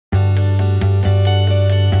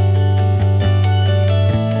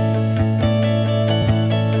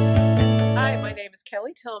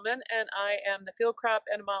Tillman, and I am the field crop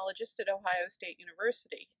entomologist at Ohio State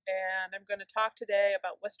University. And I'm going to talk today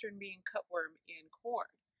about Western Bean Cutworm in corn.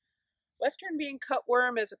 Western Bean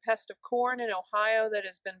Cutworm is a pest of corn in Ohio that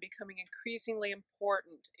has been becoming increasingly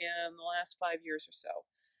important in the last 5 years or so.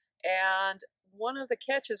 And one of the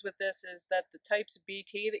catches with this is that the types of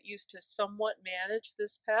BT that used to somewhat manage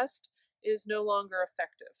this pest is no longer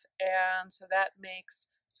effective. And so that makes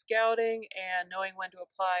scouting and knowing when to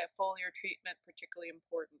apply a foliar treatment particularly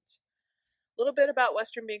important. A little bit about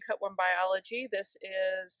Western Bean Cutworm biology. This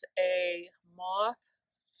is a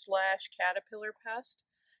moth/caterpillar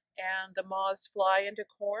pest, and the moths fly into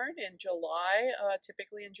corn in July,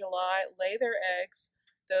 typically in July, lay their eggs.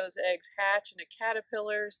 Those eggs hatch into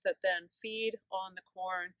caterpillars that then feed on the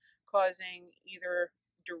corn, causing either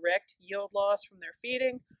direct yield loss from their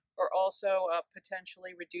feeding or also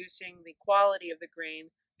potentially reducing the quality of the grain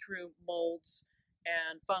through molds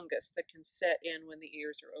and fungus that can set in when the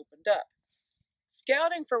ears are opened up.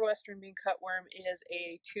 Scouting for Western Bean Cutworm is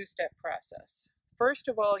a two-step process. First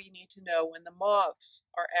of all, you need to know when the moths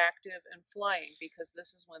are active and flying, because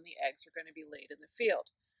this is when the eggs are going to be laid in the field.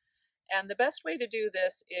 And the best way to do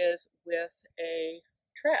this is with a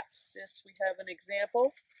trap. We have an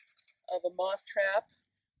example of a moth trap.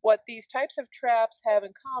 What these types of traps have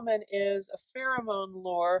in common is a pheromone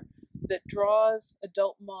lure that draws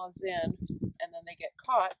adult moths in, and then they get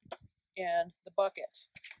caught in the bucket.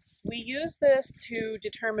 We use this to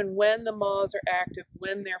determine when the moths are active,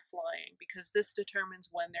 when they're flying, because this determines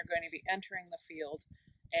when they're going to be entering the field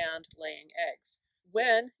and laying eggs.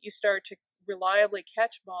 When you start to reliably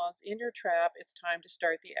catch moths in your trap, it's time to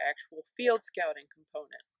start the actual field scouting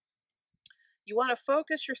component. You want to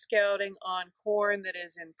focus your scouting on corn that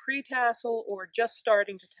is in pre-tassel or just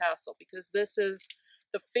starting to tassel, because this is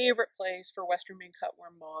the favorite place for Western Bean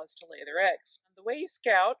Cutworm moths to lay their eggs. The way you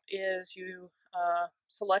scout is you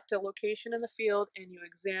select a location in the field and you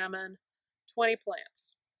examine 20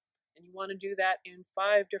 plants. And you want to do that in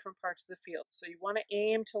 5 different parts of the field. So you want to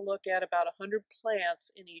aim to look at about 100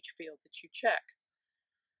 plants in each field that you check.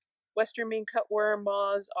 Western Bean Cutworm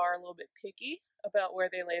moths are a little bit picky about where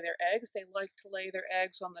they lay their eggs. They like to lay their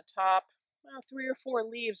eggs on the top 3 or 4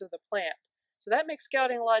 leaves of the plant. So that makes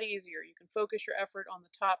scouting a lot easier. You can focus your effort on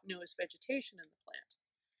the top newest vegetation in the plant.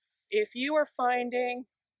 If you are finding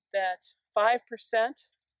that 5%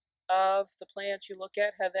 of the plants you look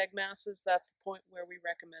at have egg masses, that's the point where we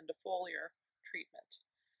recommend a foliar treatment.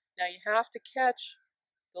 Now you have to catch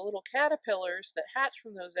the little caterpillars that hatch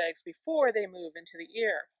from those eggs before they move into the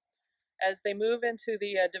ear. As they move into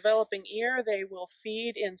the developing ear, they will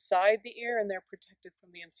feed inside the ear and they're protected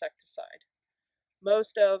from the insecticide.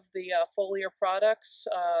 Most of the foliar products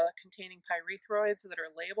containing pyrethroids that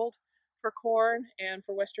are labeled for corn and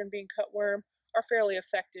for Western Bean Cutworm are fairly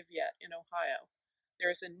effective yet in Ohio.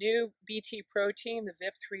 There's a new BT protein, the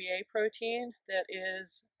VIP3A protein, that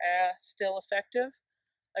is still effective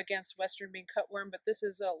against Western Bean Cutworm, but this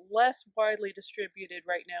is less widely distributed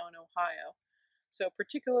right now in Ohio. So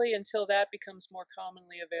particularly until that becomes more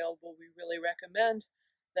commonly available, we really recommend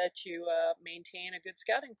that you maintain a good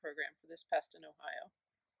scouting program for this pest in Ohio.